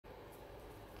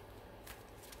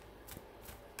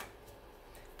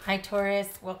Hi Taurus,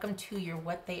 welcome to your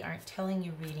What They Aren't Telling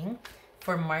You reading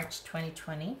for March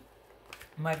 2020.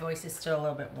 My voice is still a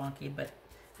little bit wonky, but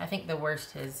I think the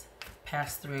worst has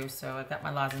passed through, so I've got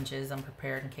my lozenges. I'm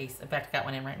prepared in case, in fact, I got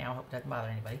one in right now. I hope it doesn't bother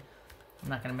anybody. I'm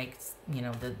not going to make,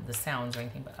 the sounds or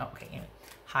anything, but okay, anyway.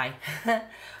 Hi.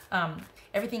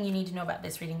 Everything you need to know about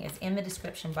this reading is in the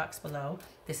description box below.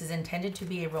 This is intended to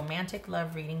be a romantic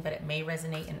love reading, but it may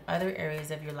resonate in other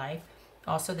areas of your life.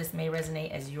 Also, this may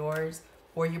resonate as yours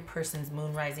or your person's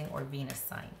moon, rising, or Venus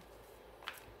sign.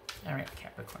 All right,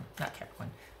 Capricorn, not Capricorn,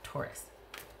 Taurus.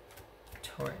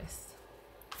 Taurus.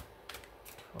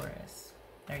 Taurus.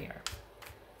 There you are.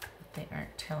 But they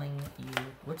aren't telling you,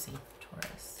 whoopsie,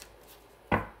 Taurus.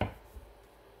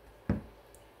 Taurus.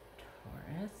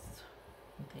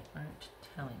 They aren't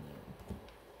telling you.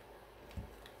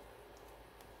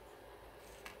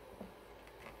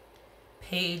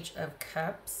 Page of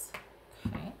Cups.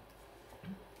 Okay.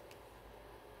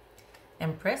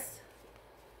 Empress.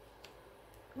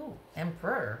 Ooh,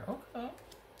 Emperor. Okay.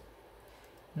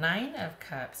 Nine of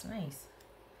Cups. Nice.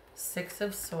 Six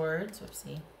of Swords.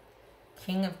 Whoopsie.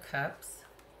 King of Cups.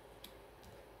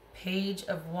 Page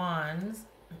of Wands.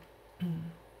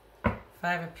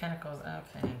 Five of Pentacles.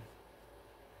 Okay.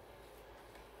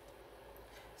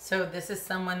 So this is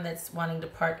someone that's wanting to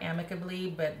part amicably,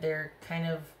 but they're kind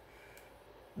of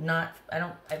not,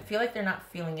 I feel like they're not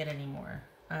feeling it anymore.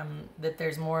 That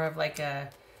there's more of like a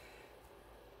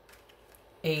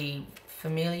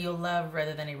familial love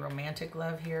rather than a romantic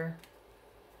love here.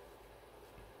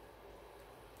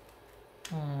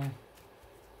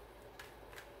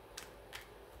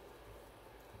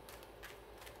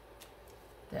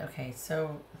 Okay,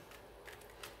 so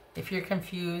if you're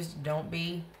confused, don't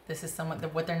be. This is someone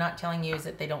that what they're not telling you is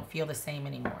that they don't feel the same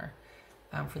anymore.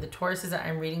 For the Tauruses that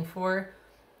I'm reading for,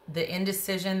 the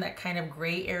indecision, that kind of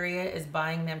gray area, is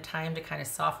buying them time to kind of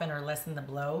soften or lessen the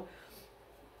blow.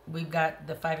 We've got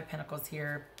the Five of Pentacles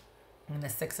here and the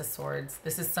Six of Swords.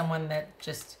 This is someone that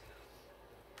just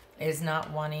is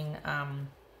not wanting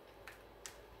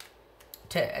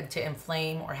to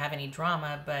inflame or have any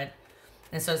drama,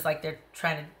 and so it's like they're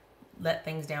trying to let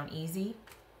things down easy,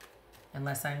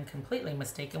 unless I'm completely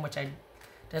mistaken, which I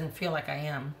doesn't feel like I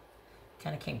am.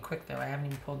 Kind of came quick though. I haven't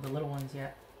even pulled the little ones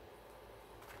yet.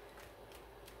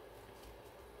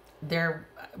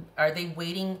 Are they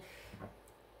waiting?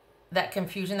 That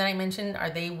confusion that I mentioned, are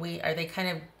they kind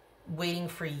of waiting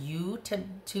for you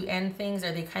to end things?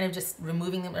 Are they kind of just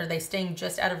removing them? Are they staying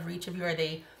just out of reach of you?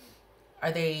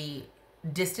 Are they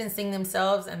distancing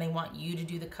themselves and they want you to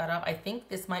do the cutoff? I think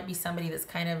this might be somebody that's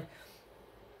kind of,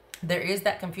 there is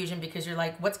that confusion because you're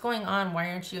like, what's going on?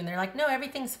 Why aren't you? And they're like, no,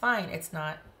 everything's fine. It's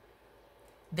not.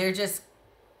 They're just,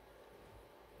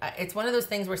 it's one of those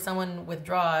things where someone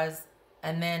withdraws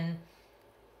and then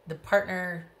the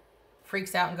partner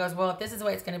freaks out and goes, well, if this is the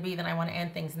way it's going to be, then I want to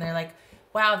end things. And they're like,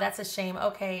 wow, that's a shame.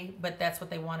 Okay, but that's what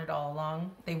they wanted all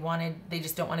along. They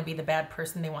just don't want to be the bad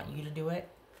person. They want you to do it.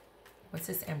 What's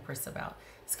this Empress about?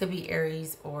 This could be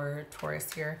Aries or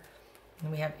Taurus here.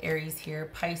 And we have Aries here,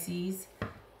 Pisces,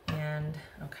 and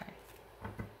okay.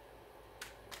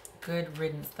 Good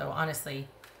riddance, though. Honestly,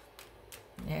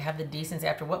 have the decency,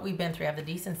 after what we've been through, have the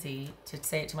decency to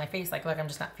say it to my face. Like, look, I'm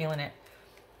just not feeling it.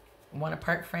 Want to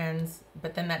part friends,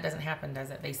 but then that doesn't happen, does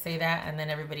it? They say that, and then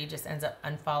everybody just ends up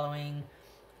unfollowing.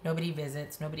 Nobody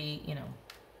visits. Nobody,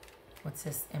 What's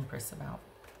this Empress about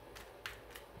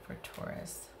for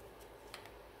Taurus?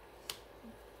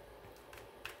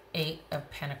 Eight of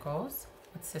Pentacles.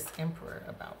 What's this Emperor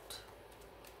about?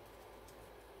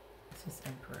 What's this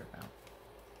Emperor about?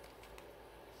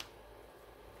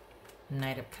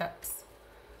 Knight of Cups.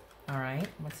 All right.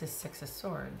 What's this Six of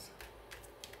Swords?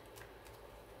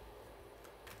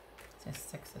 What's this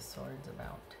Six of Swords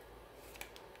about?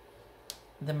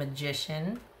 The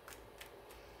Magician.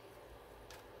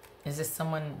 Is this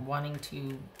someone wanting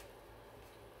to...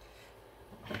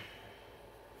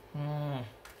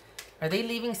 Are they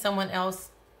leaving someone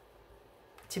else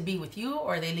to be with you,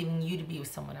 or are they leaving you to be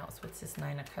with someone else? What's this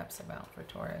Nine of Cups about for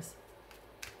Taurus?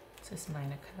 What's this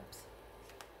Nine of Cups?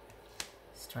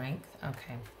 Strength.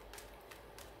 Okay.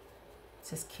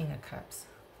 What's this King of Cups?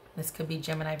 This could be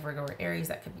Gemini, Virgo, or Aries.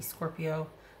 That could be Scorpio,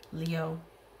 Leo.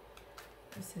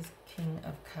 This is King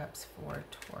of Cups for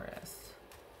Taurus.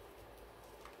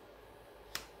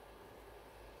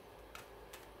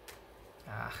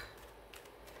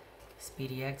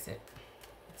 Speedy exit.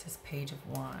 It's this Page of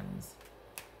Wands.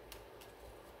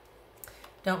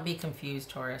 Don't be confused,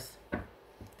 Taurus.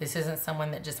 This isn't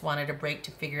someone that just wanted a break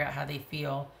to figure out how they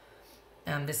feel.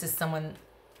 This is someone,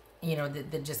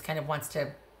 that just kind of wants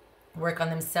to work on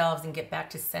themselves and get back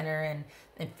to center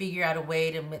and figure out a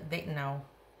way to, no,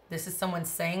 this is someone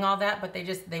saying all that, but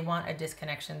they want a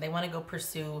disconnection. They want to go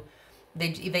pursue, they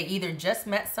either just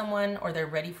met someone or they're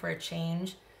ready for a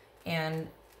change and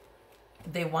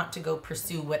they want to go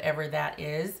pursue whatever that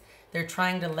is. They're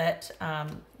trying to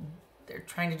they're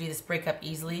trying to do this breakup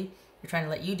easily. They're trying to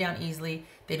let you down easily.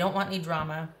 They don't want any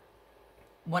drama.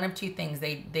 One of two things.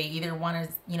 They either want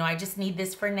to, you know, I just need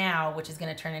this for now, which is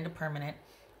going to turn into permanent,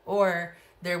 or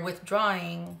they're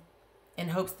withdrawing in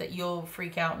hopes that you'll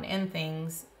freak out and end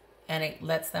things, and it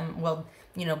lets them, well,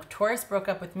 you know, Taurus broke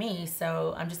up with me,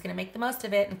 so I'm just going to make the most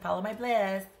of it and follow my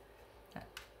bliss.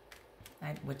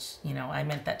 Which, you know, I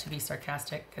meant that to be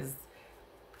sarcastic, because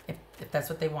if that's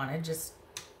what they wanted, just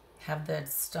have the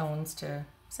stones to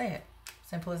say it.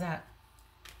 Simple as that.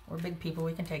 We're big people,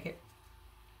 we can take it.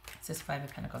 It's just Five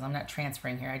of Pentacles. I'm not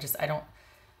transferring here. I don't,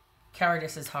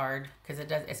 cowardice is hard because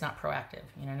it's not proactive.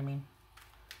 You know what I mean?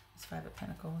 It's Five of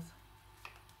Pentacles.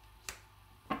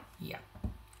 Yeah.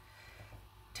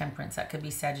 Temperance, that could be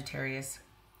Sagittarius.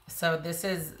 So this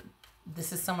is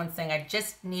someone saying, I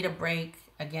just need a break.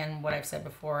 Again, what I've said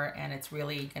before, and it's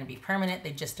really going to be permanent.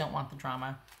 They just don't want the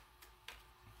drama.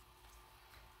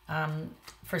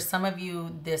 For some of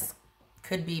you, this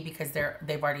could be because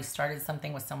they've already started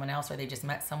something with someone else, or they just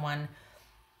met someone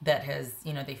that has,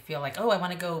 you know, they feel like, oh, I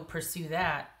want to go pursue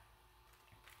that.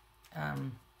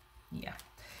 Yeah.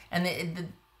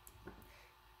 And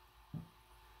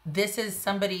this is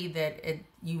somebody that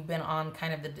you've been on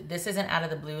kind of this isn't out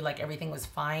of the blue, like everything was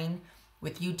fine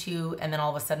with you two, and then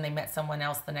all of a sudden they met someone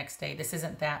else the next day. This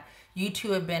isn't that. You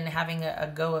two have been having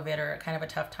a go of it, or kind of a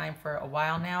tough time for a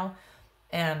while now.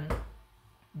 And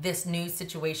this new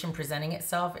situation presenting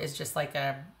itself is just like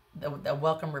a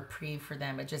welcome reprieve for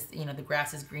them. It just, you know, the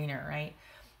grass is greener, right?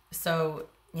 So,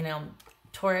 you know,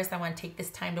 Taurus, I want to take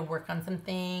this time to work on some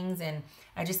things, and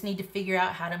I just need to figure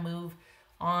out how to move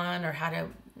on, or how to,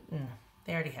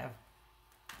 they already have.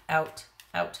 Out.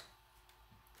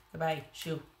 Goodbye,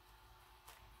 shoo.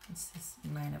 It's this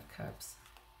Nine of Cups.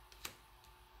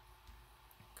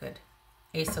 Good.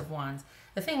 Ace of Wands.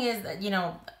 The thing is that, you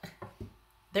know,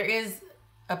 there is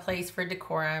a place for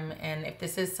decorum, and if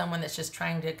this is someone that's just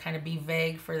trying to kind of be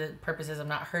vague for the purposes of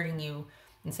not hurting you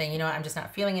and saying, you know what, I'm just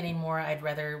not feeling it anymore, I'd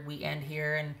rather we end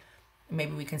here and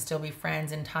maybe we can still be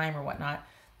friends in time or whatnot,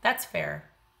 that's fair.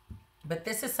 But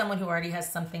this is someone who already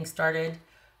has something started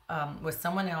with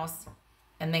someone else,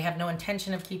 and they have no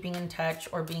intention of keeping in touch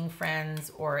or being friends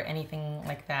or anything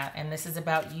like that. And this is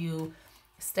about you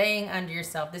staying under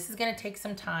yourself. This is going to take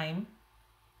some time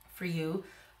for you,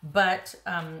 but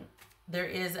there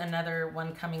is another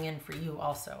one coming in for you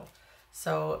also.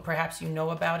 So perhaps you know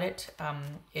about it.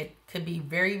 It could be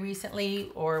very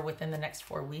recently or within the next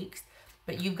 4 weeks,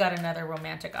 but you've got another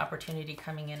romantic opportunity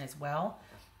coming in as well.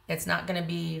 It's not going to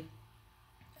be,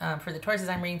 for the Tauruses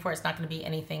I'm reading for, it's not going to be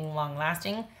anything long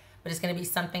lasting, but it's going to be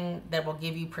something that will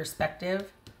give you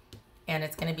perspective, and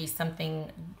it's going to be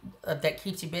something that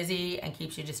keeps you busy and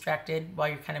keeps you distracted while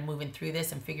you're kind of moving through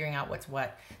this and figuring out what's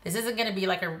what. This isn't going to be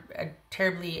like a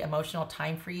terribly emotional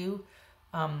time for you,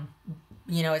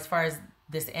 you know, as far as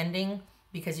this ending,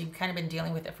 because you've kind of been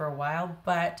dealing with it for a while.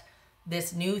 But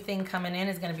this new thing coming in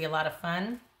is going to be a lot of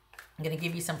fun. I'm going to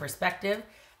give you some perspective,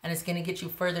 and it's going to get you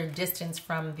further distance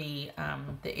from the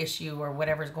issue or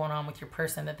whatever's going on with your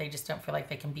person, that they just don't feel like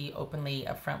they can be openly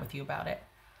upfront with you about it.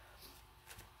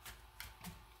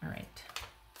 All right.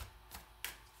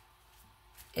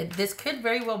 This could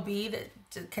very well be that,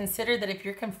 to consider that if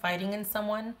you're confiding in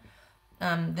someone,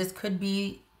 this could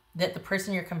be that the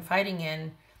person you're confiding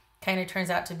in kind of turns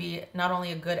out to be not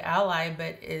only a good ally,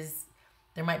 but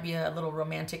there might be a little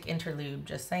romantic interlude,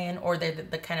 just saying, or they're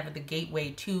the kind of the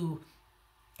gateway to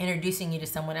introducing you to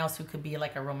someone else who could be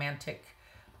like a romantic,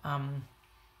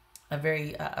 a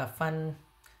very fun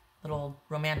little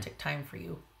romantic time for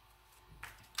you.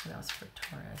 What else for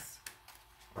Taurus?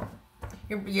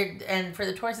 And for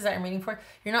the Tauruses that I'm reading for,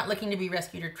 you're not looking to be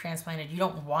rescued or transplanted. You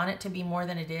don't want it to be more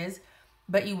than it is,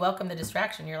 but you welcome the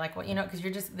distraction. You're like, well, you know, because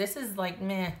you're just, this is like,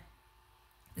 meh.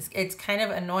 It's kind of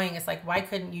annoying. It's like, why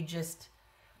couldn't you just,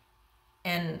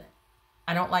 and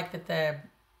I don't like that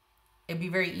it'd be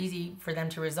very easy for them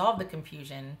to resolve the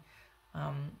confusion,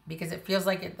 because it feels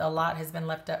like a lot has been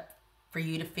left up for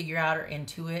you to figure out or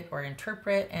intuit or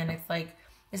interpret. And it's like,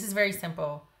 this is very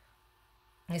simple.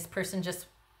 This person just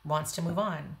wants to move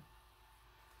on.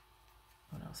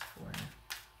 What else for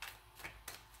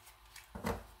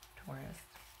Taurus?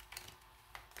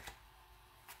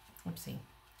 Oopsie.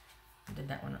 I did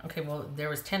that one. Okay, well, there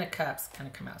was 10 of Cups kind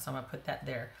of come out, so I'm going to put that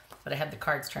there. But I had the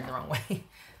cards turned the wrong way.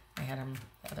 I had them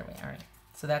the other way. All right.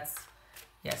 So that's,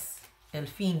 yes. el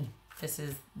fin.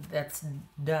 That's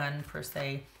done per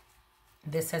se.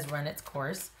 This has run its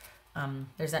course.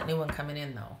 There's that new one coming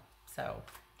in though. So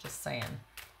just saying.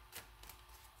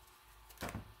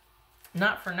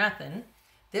 Not for nothing.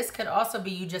 This could also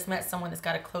be you just met someone that's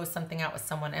got to close something out with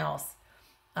someone else.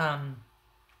 And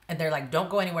they're like, don't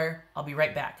go anywhere. I'll be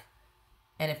right back.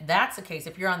 And if that's the case,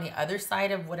 if you're on the other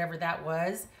side of whatever that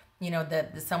was, you know,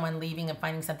 the someone leaving and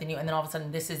finding something new, and then all of a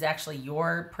sudden this is actually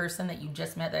your person that you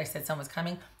just met that I said someone's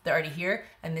coming, they're already here,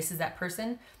 and this is that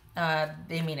person,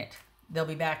 they mean it. They'll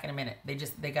be back in a minute.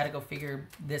 They got to go figure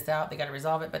this out. They got to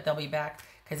resolve it, but they'll be back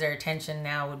because their attention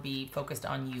now would be focused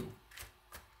on you.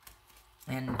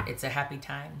 And it's a happy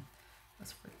time.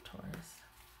 That's for Taurus.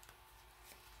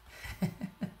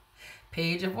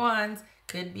 Page of Wands.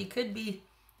 Could be.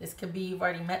 This could be you've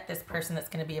already met this person that's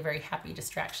going to be a very happy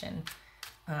distraction.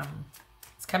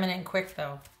 It's coming in quick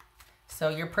though. So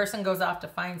your person goes off to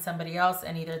find somebody else,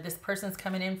 and either this person's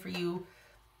coming in for you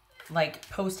like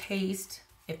post haste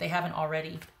if they haven't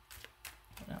already.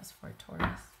 What else for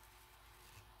Taurus?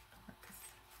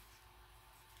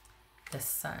 The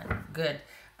Sun. Good.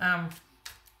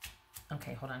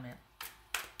 Okay, hold on a minute.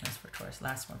 That's for Taurus.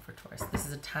 Last one for Taurus. This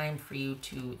is a time for you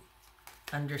to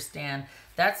understand.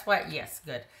 That's why, yes,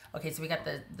 good. Okay, so we got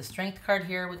the Strength card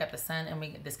here. We got the Sun,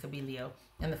 and this could be Leo.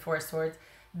 And the Four of Swords.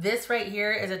 This right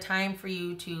here is a time for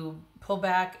you to pull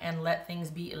back and let things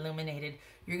be illuminated.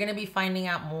 You're going to be finding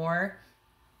out more.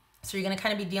 So you're going to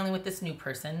kind of be dealing with this new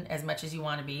person as much as you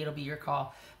want to be. It'll be your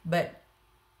call. But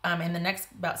in the next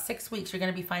about 6 weeks, you're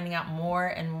going to be finding out more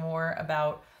and more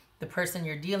about the person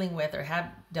you're dealing with or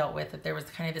have dealt with, that there was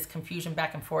kind of this confusion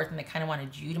back and forth, and they kind of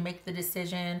wanted you to make the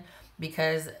decision,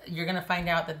 because you're going to find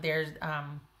out that there's,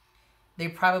 they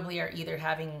probably are either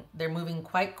they're moving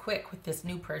quite quick with this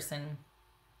new person.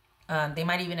 They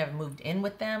might even have moved in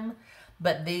with them,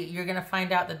 but you're going to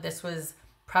find out that this was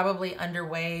probably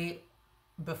underway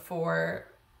before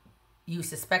you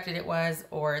suspected it was,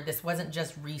 or this wasn't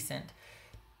just recent.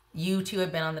 You two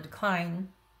have been on the decline,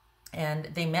 and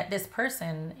they met this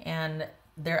person and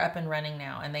they're up and running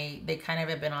now, and they kind of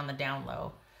have been on the down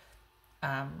low.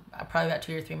 Probably about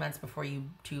 2 or 3 months before you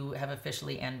two have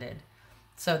officially ended.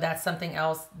 So that's something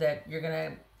else that you're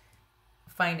going to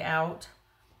find out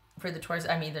for the Taurus.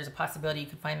 I mean, there's a possibility you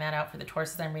could find that out for the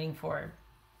Tauruses I'm reading for.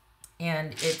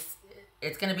 And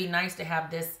it's going to be nice to have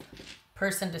this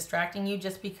person distracting you,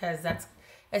 just because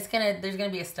there's going to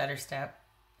be a stutter step.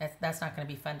 That's not going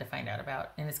to be fun to find out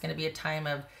about. And it's going to be a time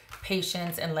of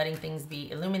patience and letting things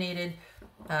be illuminated.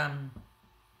 Kind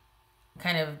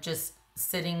of just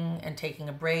sitting and taking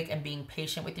a break and being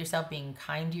patient with yourself, being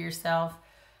kind to yourself,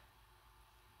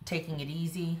 taking it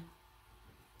easy,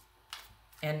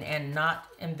 and not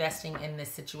investing in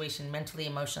this situation mentally,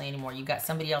 emotionally anymore. You got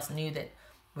somebody else new that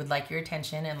would like your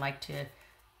attention and like to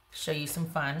show you some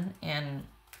fun, and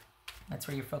that's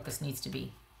where your focus needs to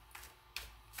be.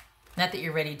 Not that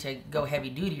you're ready to go heavy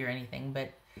duty or anything,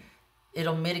 but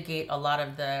it'll mitigate a lot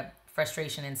of the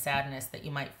frustration and sadness that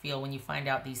you might feel when you find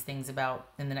out these things in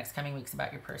the next coming weeks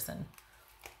about your person.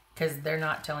 Because they're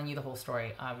not telling you the whole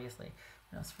story, obviously.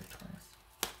 What else for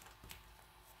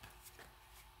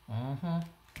Taurus?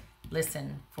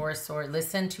 Listen, Four of Swords.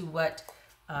 Listen to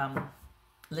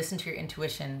listen to your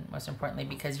intuition, most importantly,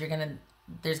 because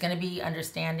there's gonna be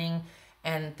understanding,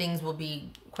 and things will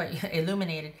be quite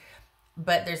illuminated.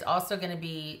 But there's also going to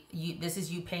be, this is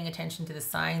you paying attention to the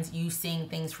signs, you seeing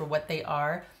things for what they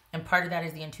are. And part of that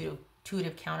is the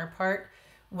intuitive counterpart.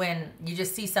 When you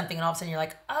just see something and all of a sudden you're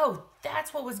like, oh,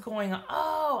 that's what was going on.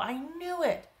 Oh, I knew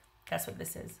it. That's what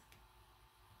this is.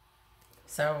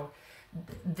 So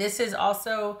this is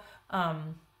also, I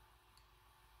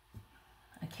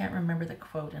can't remember the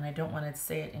quote and I don't want to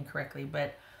say it incorrectly,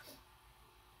 but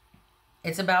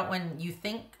it's about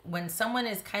when someone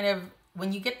is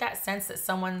when you get that sense that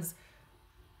someone's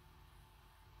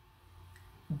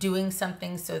doing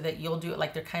something so that you'll do it,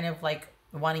 like they're kind of like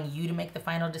wanting you to make the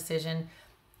final decision.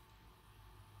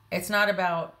 It's not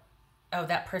about, oh,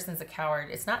 that person's a coward.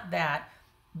 It's not that,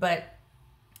 but,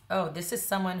 oh, this is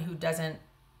someone who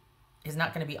is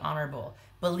not going to be honorable.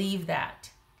 Believe that.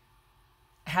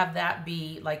 Have that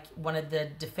be like one of the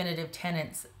definitive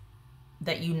tenets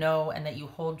that you know and that you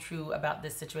hold true about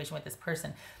this situation with this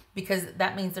person. Because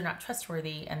that means they're not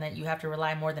trustworthy, and that you have to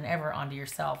rely more than ever onto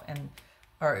yourself,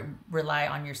 or rely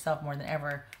on yourself more than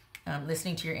ever.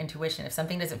 Listening to your intuition. If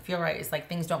something doesn't feel right, it's like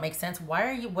things don't make sense. What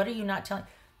are you not telling?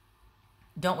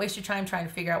 Don't waste your time trying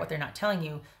to figure out what they're not telling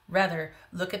you. Rather,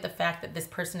 look at the fact that this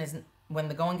person when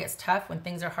the going gets tough, when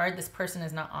things are hard, this person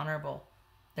is not honorable.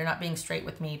 They're not being straight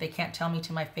with me. They can't tell me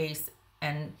to my face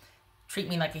and treat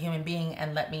me like a human being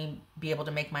and let me be able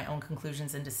to make my own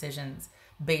conclusions and decisions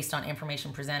based on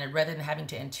information presented rather than having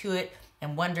to intuit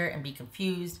and wonder and be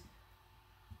confused.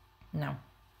 No.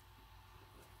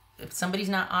 If somebody's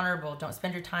not honorable, don't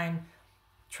spend your time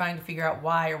trying to figure out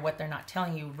why or what they're not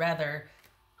telling you. Rather,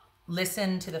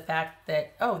 listen to the fact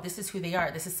that, oh, this is who they are.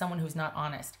 This is someone who's not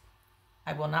honest.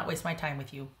 I will not waste my time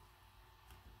with you.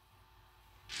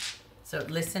 So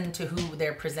listen to who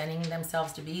they're presenting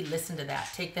themselves to be. Listen to that.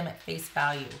 Take them at face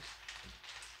value.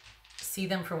 See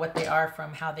them for what they are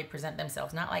from how they present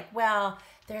themselves. Not like, well,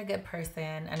 they're a good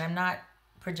person. And I'm not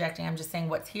projecting. I'm just saying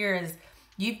what's here is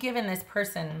you've given this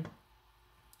person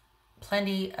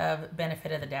plenty of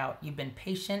benefit of the doubt. You've been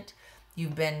patient. You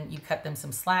cut them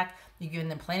some slack. You've given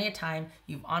them plenty of time.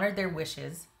 You've honored their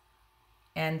wishes.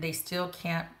 And they still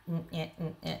can't.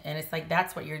 And it's like,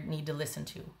 that's what you need to listen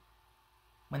to.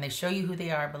 When they show you who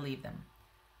they are, believe them.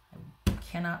 I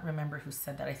cannot remember who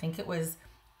said that. I think it was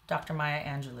Dr. Maya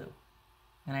Angelou.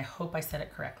 And I hope I said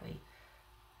it correctly.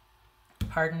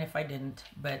 Pardon if I didn't,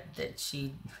 but that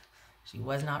she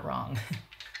was not wrong.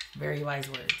 Very wise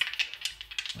words.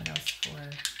 What else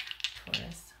for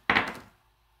Taurus?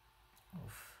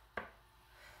 Oof.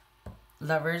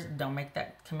 Lovers, don't make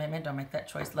that commitment. Don't make that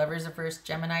choice. Lovers averse,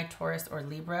 Gemini, Taurus, or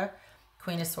Libra.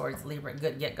 Queen of Swords, Libra.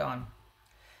 Good, get gone.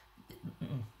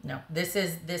 No, this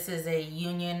is a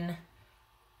union,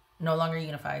 no longer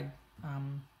unified.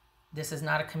 This is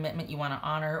not a commitment you want to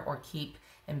honor or keep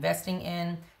investing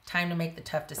in. Time to make the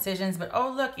tough decisions. But oh,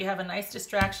 look, you have a nice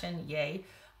distraction. Yay.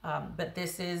 But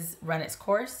this is run its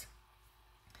course.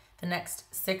 The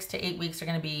next 6 to 8 weeks are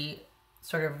going to be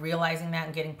sort of realizing that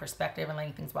and getting perspective and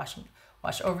letting things wash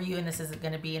over you. And this is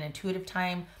going to be an intuitive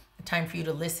time, a time for you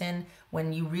to listen.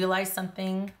 When you realize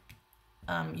something,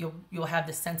 you'll have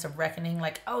this sense of reckoning,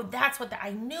 like, oh, that's what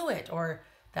I knew it, or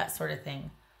that sort of thing.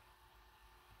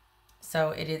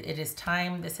 So it is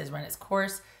time. This has run its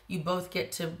course. You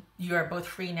are both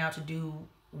free now to do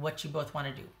what you both want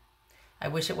to do. I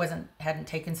wish it hadn't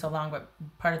taken so long, but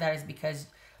part of that is because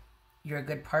you're a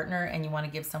good partner and you want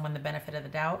to give someone the benefit of the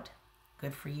doubt.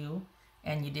 Good for you.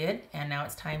 And you did. And now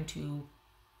it's time to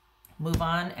move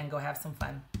on and go have some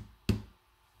fun.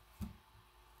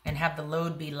 And have the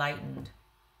load be lightened.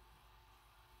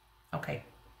 Okay.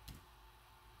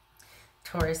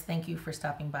 Taurus, thank you for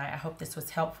stopping by. I hope this was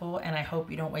helpful, and I hope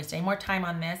you don't waste any more time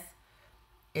on this.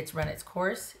 It's run its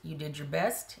course. You did your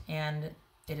best, and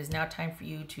it is now time for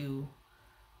you to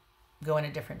go in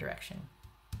a different direction.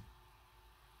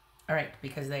 All right,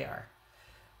 because they are.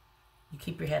 You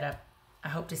keep your head up. I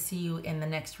hope to see you in the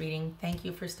next reading. Thank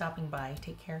you for stopping by.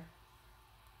 Take care.